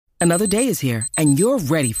Another day is here, and you're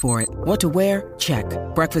ready for it. What to wear? Check.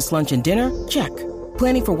 Breakfast, lunch, and dinner? Check.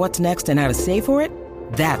 Planning for what's next and how to save for it?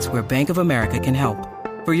 That's where Bank of America can help.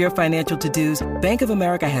 For your financial to-dos, Bank of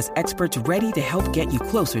America has experts ready to help get you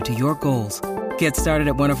closer to your goals. Get started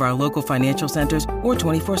at one of our local financial centers or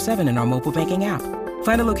 24/7 in our mobile banking app.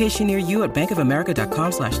 Find a location near you at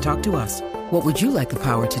bankofamerica.com/talktous. What would you like the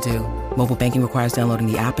power to do? Mobile banking requires downloading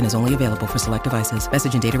the app and is only available for select devices.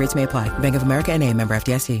 Message and data rates may apply. Bank of America N.A., member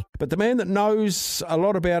FDIC. But the man that knows a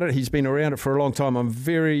lot about it, he's been around it for a long time. I'm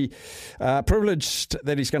very privileged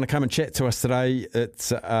that he's going to come and chat to us today.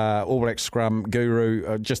 It's All Black Scrum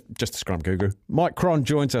guru, just a Scrum guru. Mike Cron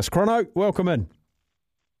joins us. Crono, welcome in.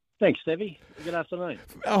 Thanks, Stevie. Good afternoon.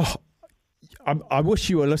 Oh, I wish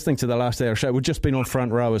you were listening to the last hour show. We've just been on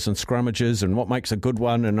front rowers and scrummages and what makes a good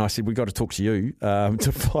one. And I said, we've got to talk to you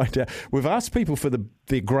to find out. We've asked people for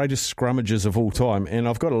their greatest scrummages of all time. And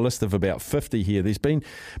I've got a list of about 50 here. There's been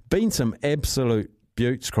some absolute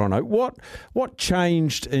beauts, Crono. What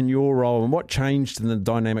changed in your role and what changed in the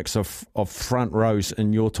dynamics of front rows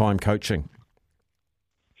in your time coaching?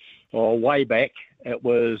 Well, way back, it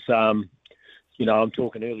was, I'm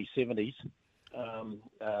talking early 70s.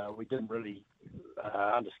 We didn't really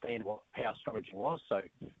understand what power scrummaging was, so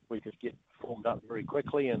we could get formed up very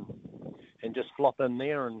quickly and just flop in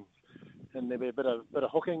there, and there'd be a bit of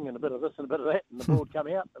hooking and a bit of this and a bit of that, and the ball would come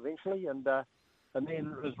out eventually, and then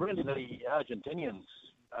it was really the Argentinians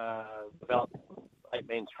developed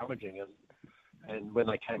 8-man scrummaging, and when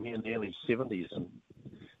they came here in the early 70s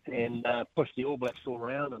and pushed the All Blacks all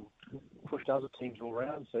around and pushed other teams all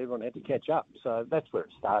around, so everyone had to catch up. So that's where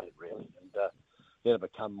it started, really. And then it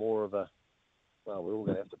become more of a, well, we're all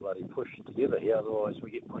going to have to bloody push together here, otherwise we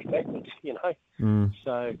get pushed backwards,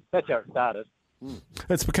 So that's how it started.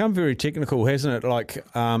 It's become very technical, hasn't it? Like,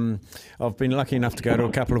 I've been lucky enough to go to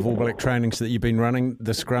a couple of All Black trainings that you've been running,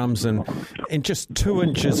 the scrums, and just 2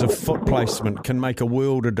 inches of foot placement can make a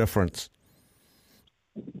world of difference.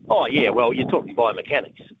 Oh, yeah, well, you're talking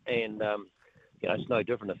biomechanics, and, it's no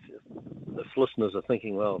different if listeners are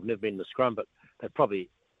thinking, well, I've never been in the scrum, but they've probably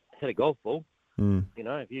hit a golf ball.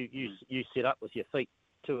 If you set up with your feet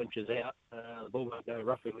 2 inches out, the ball won't go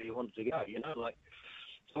roughly where you want it to go,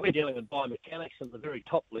 So we're dealing with biomechanics at the very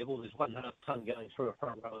top level. There's 1.5 ton going through a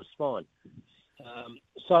front rower's spine.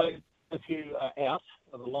 So if you are out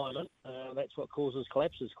of alignment, that's what causes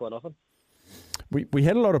collapses quite often. We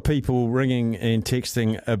had a lot of people ringing and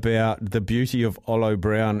texting about the beauty of Olo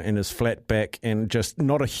Brown and his flat back, and just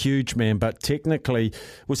not a huge man, but technically,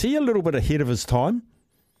 was he a little bit ahead of his time?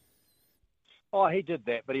 Oh, he did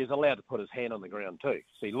that, but he was allowed to put his hand on the ground too.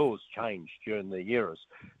 See, laws changed during the eras.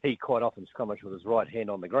 He quite often scrummaged with his right hand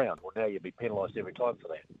on the ground. Well, now you'd be penalised every time for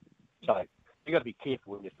that. So you've got to be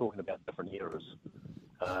careful when you're talking about different eras.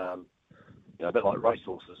 A bit like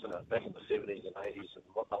racehorses, back in the 70s and 80s and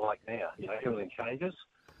what they're like now. Everything changes.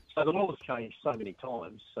 So the laws changed so many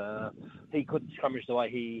times. He couldn't scrummage the way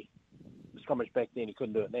he scrummaged back then. He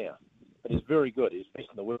couldn't do it now. But he's very good. He's best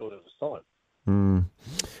in the world at his time.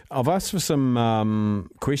 I've asked for some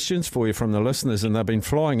questions for you from the listeners, and they've been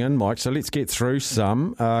flying in, Mike, so let's get through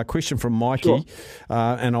some. Question from Mikey, sure.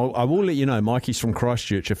 And I will let you know, Mikey's from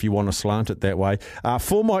Christchurch if you want to slant it that way.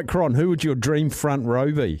 For Mike Cron, who would your dream front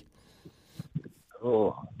row be?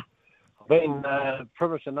 Oh, I've been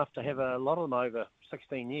privileged enough to have a lot of them over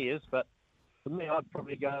 16 years, but for me, I'd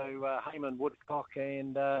probably go Heyman, Woodcock,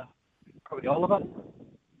 and probably Oliver.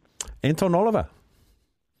 Anton Oliver?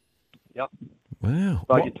 Yep. Wow.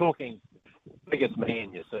 So you're talking biggest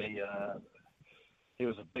man, you see. He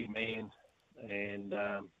was a big man, and,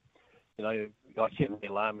 like Kevin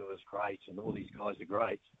Lamy was great, and all these guys are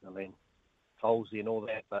great. I mean, Holsey and all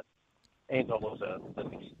that, but Anton was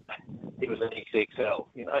he was an XXL,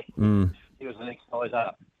 He was the next size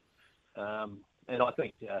up. And I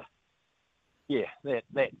think, that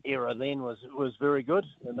era then was very good,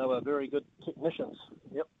 and they were very good technicians.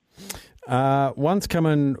 Yep. One's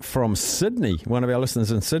coming from Sydney. One of our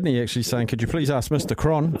listeners in Sydney actually saying, could you please ask Mr.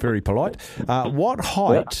 Cron, very polite, what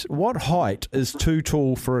height is too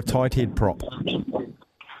tall for a tight head prop?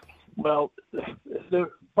 Well,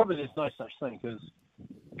 probably there's no such thing, because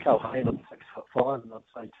Cal Heyman's 6'5", and I'd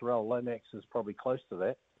say Terrell Lomax is probably close to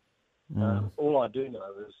that. All I do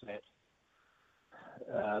know is that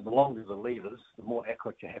the longer the levers, the more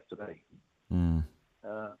accurate you have to be.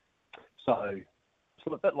 So it's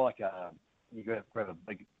a bit like you grab a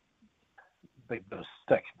big bit of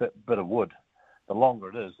stick, bit of wood. The longer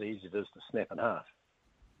it is, the easier it is to snap in half.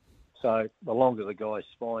 So the longer the guy's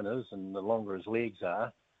spine is and the longer his legs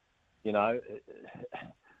are,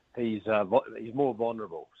 he's more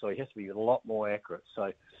vulnerable, so he has to be a lot more accurate.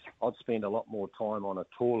 So I'd spend a lot more time on a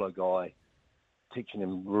taller guy, teaching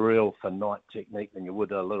him real finite technique than you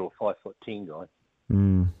would a little 5'10" guy.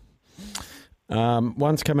 Mm.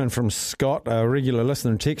 One's come in from Scott, a regular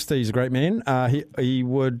listener and texter. He's a great man.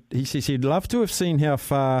 He says he'd love to have seen how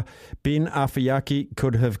far Ben Afiyaki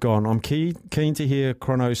could have gone. I'm keen to hear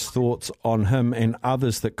Crono's thoughts on him and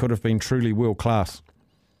others that could have been truly world class.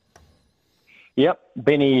 Yep,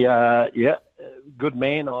 Benny, good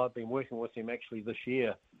man. I've been working with him actually this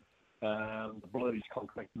year. The Blues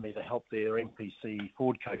contracted me to help their NPC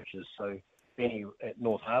forward coaches. So Benny at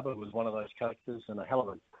North Harbour was one of those coaches and a hell of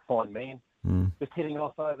a fine man. Mm. Just heading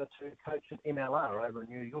off over to coach at MLR over in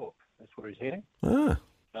New York. That's where he's heading.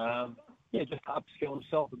 Just to upskill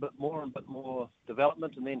himself a bit more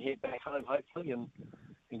development, and then head back home hopefully and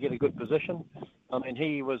get a good position. I mean,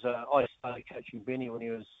 I started coaching Benny when he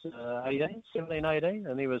was 17, 18,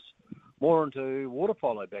 and he was more into water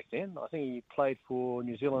polo back then. I think he played for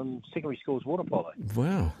New Zealand secondary schools water polo.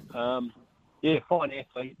 Wow. Fine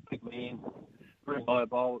athlete, big man, very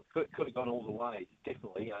mobile. Could have gone all the way,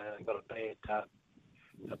 definitely. Got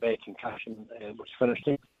a bad concussion, which finished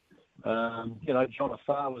him. John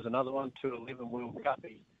Afar was another one, 211 World Cup.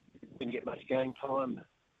 He didn't get much game time.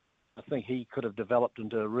 I think he could have developed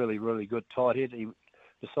into a really, really good tight head. He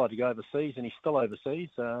decided to go overseas, and he's still overseas.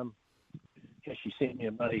 He actually sent me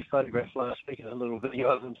a bloody photograph last week and a little video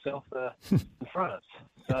of himself in France.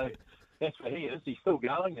 So that's where he is. He's still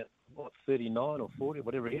going at, 39 or 40,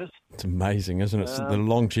 whatever he is. It's amazing, isn't it? The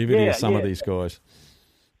longevity of some of these guys.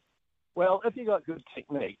 Well, if you got good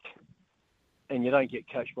technique and you don't get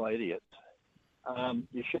coached by idiots,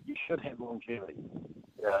 you should have longevity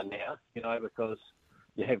now, because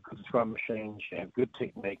you have good scrum machines, you have good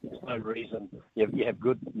technique. There's no reason you have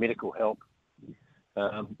good medical help.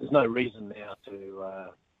 There's no reason now to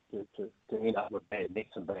end up with bad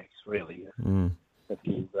necks and backs, really. If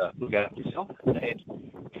you look after yourself. And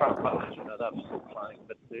front rowers, they were still playing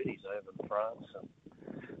mid-30s over in France and,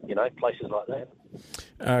 places like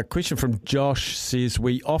that. Question from Josh says,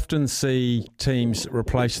 we often see teams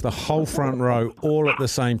replace the whole front row all at the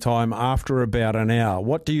same time after about an hour.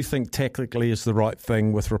 What do you think tactically is the right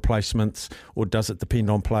thing with replacements, or does it depend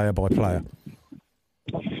on player by player?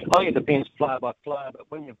 I think it depends player by player, but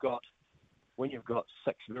when you've got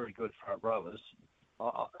 6 very good front rowers,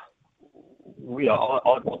 I'd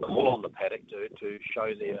want them all on the paddock to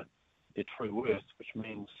show their true worth, which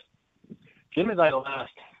means generally they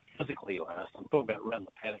physically last. I'm talking about around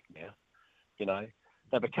the paddock now.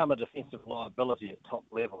 They become a defensive liability at top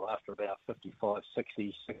level after about 55,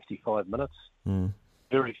 60, 65 minutes.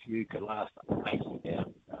 Very few could last 80 now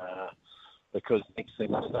because next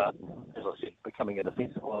thing they start, as I said, becoming a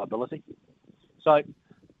defensive liability. So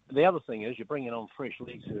the other thing is you're bringing on fresh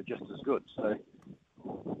legs who are just as good. So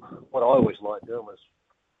what I always like doing was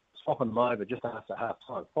swapping them over just after half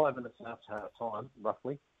time, 5 minutes after half time,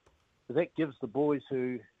 roughly. Because that gives the boys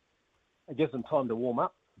it gives them time to warm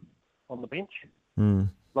up on the bench. A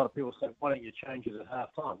lot of people say, why don't you change it at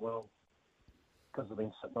half time? Well, because they've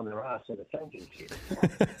been sitting on their ass at a changing shed.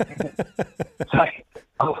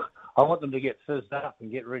 So I want them to get fizzed up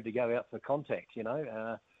and get ready to go out for contact,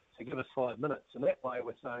 so give us 5 minutes. And that way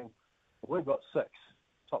we're saying, we've got 6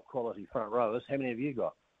 top quality front rowers. How many have you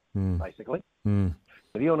got, basically?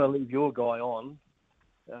 If you want to leave your guy on,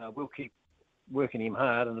 we'll keep working him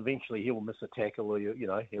hard, and eventually he'll miss a tackle, or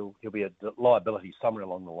he'll be a liability somewhere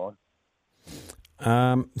along the line.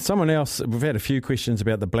 Someone else, we've had a few questions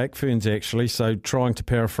about the Black Ferns actually, so trying to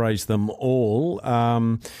paraphrase them all.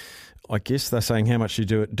 I guess they're saying how much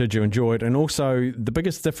did you enjoy it, and also the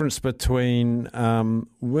biggest difference between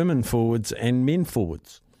women forwards and men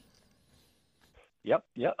forwards. Yep.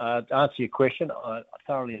 To answer your question, I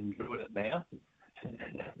thoroughly enjoyed it now.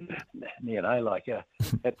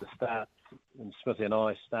 At the start, when Smithy and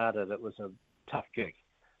I started, it was a tough gig.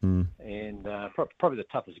 And probably the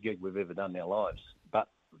toughest gig we've ever done in our lives, but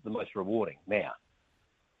the most rewarding now.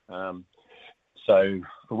 So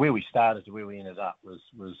from where we started to where we ended up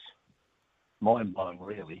was mind-blowing,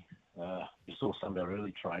 really. You saw some of our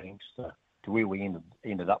early trainings to where we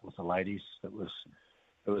ended up with the ladies. It was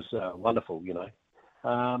wonderful,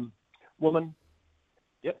 Women,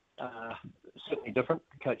 certainly different.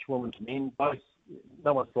 Coach women to men, both.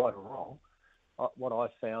 No one's right or wrong. What I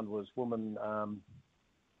found was women,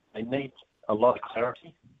 they need a lot of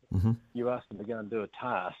clarity. You ask them to go and do a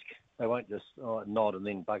task, they won't just nod and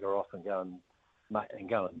then bugger off and go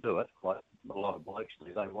and do it like a lot of blokes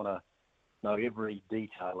do. They want to know every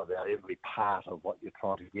detail about every part of what you're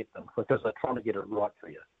trying to get them, because they're trying to get it right for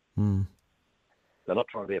you. They're not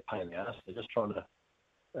trying to be a pain in the ass. They're just trying to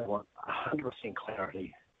They want 100%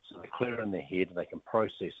 clarity, so they're clear in their head, and they can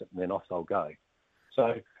process it, and then off they'll go.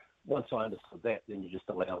 So once I understood that, then you just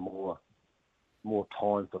allow more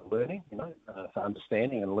time for learning, for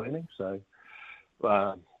understanding and learning. So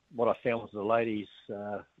what I found was the ladies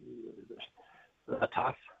are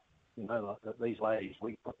tough. Like these ladies,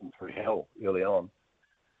 we put them through hell early on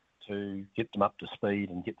to get them up to speed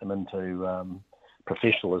and get them into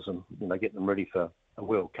professionalism, get them ready for a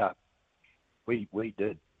World Cup. We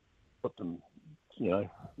did put them,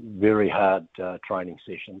 very hard training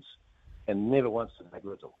sessions, and never once did they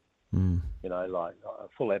grizzle. Like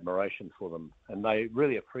full admiration for them, and they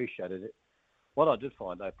really appreciated it. What I did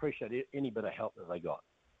find, they appreciated any bit of help that they got,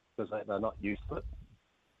 because they're not used to it.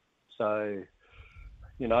 So,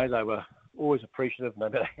 they were always appreciative, no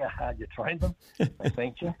matter how hard you trained them. They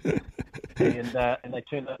thanked you, and they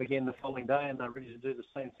turned up again the following day, and they're ready to do the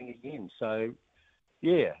same thing again. So,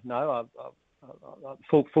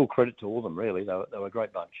 full credit to all of them. Really, they were a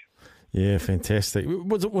great bunch. Yeah, fantastic.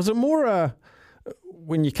 Was it more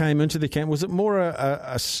when you came into the camp? Was it more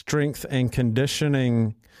a strength and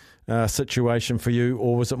conditioning situation for you,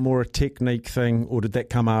 or was it more a technique thing, or did that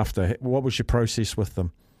come after? What was your process with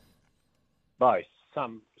them? Both.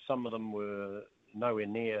 Some of them were nowhere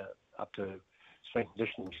near up to strength and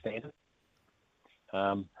conditioning standard.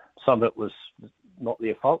 Some of it was not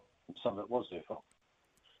their fault, and some of it was their fault.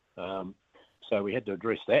 So we had to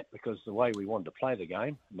address that, because the way we wanted to play the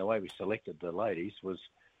game and the way we selected the ladies was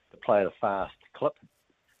to play at a fast clip.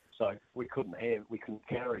 So we couldn't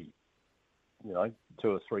carry, 2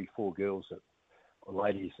 or 3, 4 girls or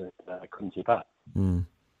ladies that couldn't keep up.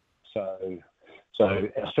 So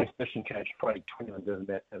our strength conditioning coach, Craig Twinman,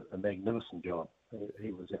 did a magnificent job.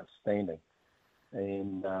 He was outstanding.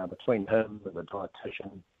 And between him and the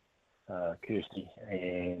dietitian, Kirsty,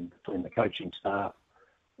 and between the coaching staff,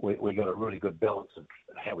 we got a really good balance of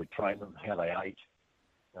how we trained them, how they ate,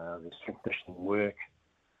 the strength conditioning work.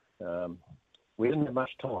 We didn't have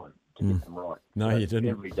much time to get them right. No, you didn't.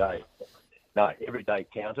 Every day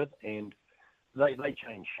counted, and they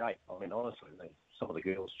changed shape. I mean, honestly, some of the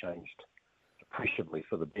girls changed appreciably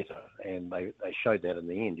for the better, and they showed that in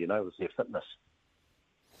the end, with their fitness.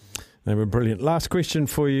 They were brilliant. Last question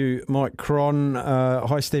for you, Mike Cron.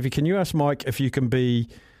 Hi, Stevie. Can you ask Mike if you can be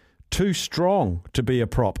too strong to be a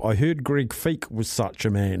prop? I heard Greg Feek was such a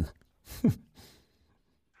man.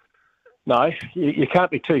 No, you can't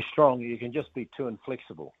be too strong. You can just be too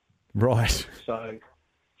inflexible. Right. So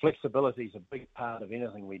flexibility is a big part of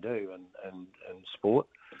anything we do in sport.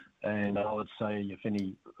 And I would say if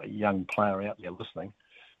any young player out there listening,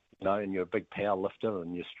 and you're a big power lifter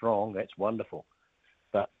and you're strong, that's wonderful.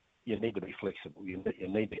 But you need to be flexible. You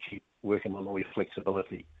need to keep working on all your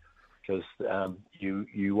flexibility, because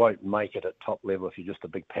you won't make it at top level if you're just a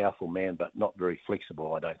big, powerful man, but not very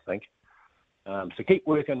flexible, I don't think. So keep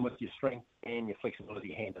working with your strength and your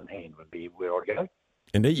flexibility hand in hand would be where I'd go.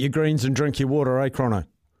 And eat your greens and drink your water, eh, Crono?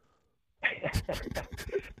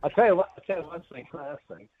 I'll tell you one thing, last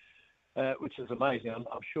thing, which is amazing. I'm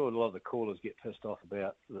sure a lot of the callers get pissed off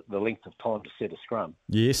about the length of time to set a scrum.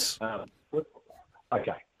 Yes.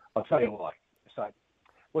 Okay, I'll tell you why. So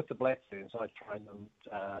with the Blackburns, I trained them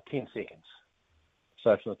 10 seconds.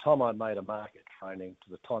 So from the time I made a mark at training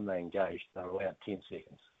to the time they engaged, they were allowed 10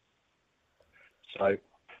 seconds. So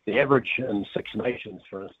the average in Six Nations,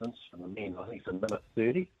 for instance, for the men, I think it's a minute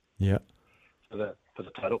 30. Yeah. For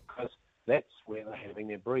the total, because that's where they're having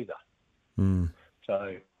their breather.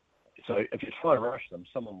 So if you try to rush them,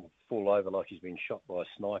 someone will fall over like he's been shot by a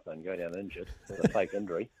sniper and go down injured with a fake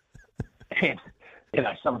injury. And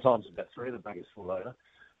sometimes about 3 of the buggers fall over.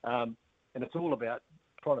 And it's all about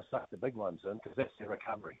trying to suck the big ones in, because that's their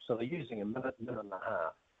recovery. So they're using a minute and a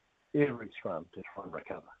half every scrum to try and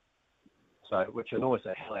recover. So, which annoys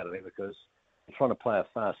the hell out of me, because you're trying to play a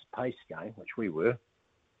fast-paced game, which we were.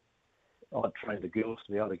 I'd train the girls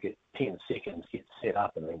to be able to get 10 seconds, get set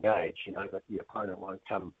up and engage, but the opponent won't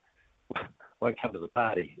come to the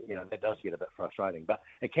party. That does get a bit frustrating. But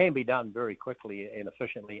it can be done very quickly and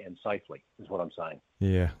efficiently and safely, is what I'm saying.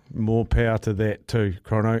 Yeah, more power to that too,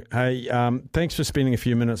 Chrono. Hey, thanks for spending a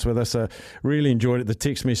few minutes with us. Really enjoyed it. The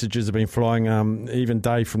text messages have been flying. Even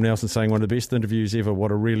Dave from Nelson saying one of the best interviews ever.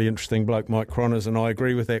 What a really interesting bloke Mike Cron is, and I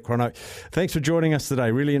agree with that, Chrono. Thanks for joining us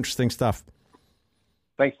today. Really interesting stuff.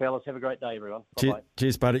 Thanks, fellas. Have a great day, everyone.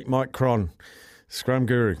 Cheers, buddy. Mike Cron, Scrum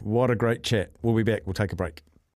Guru. What a great chat. We'll be back. We'll take a break.